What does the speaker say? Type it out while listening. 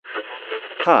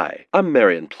Hi, I'm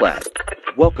Marion Platt.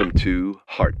 Welcome to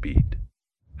Heartbeat.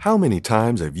 How many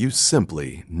times have you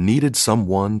simply needed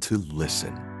someone to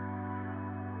listen?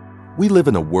 We live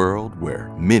in a world where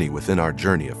many within our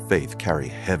journey of faith carry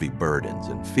heavy burdens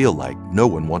and feel like no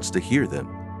one wants to hear them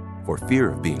for fear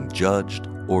of being judged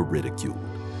or ridiculed.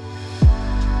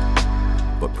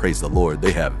 But praise the Lord,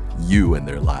 they have you in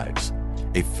their lives,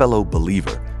 a fellow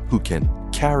believer who can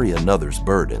carry another's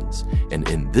burdens and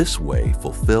in this way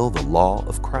fulfill the law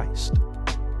of Christ.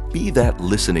 Be that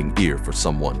listening ear for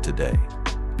someone today.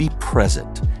 Be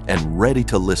present and ready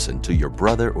to listen to your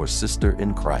brother or sister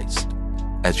in Christ.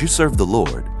 As you serve the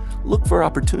Lord, look for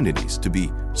opportunities to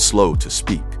be slow to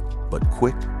speak, but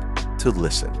quick to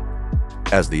listen.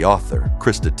 As the author,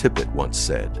 Krista Tippett, once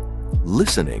said,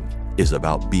 listening is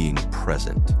about being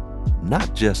present,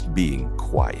 not just being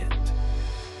quiet.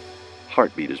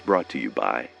 Heartbeat is brought to you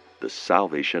by the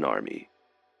Salvation Army.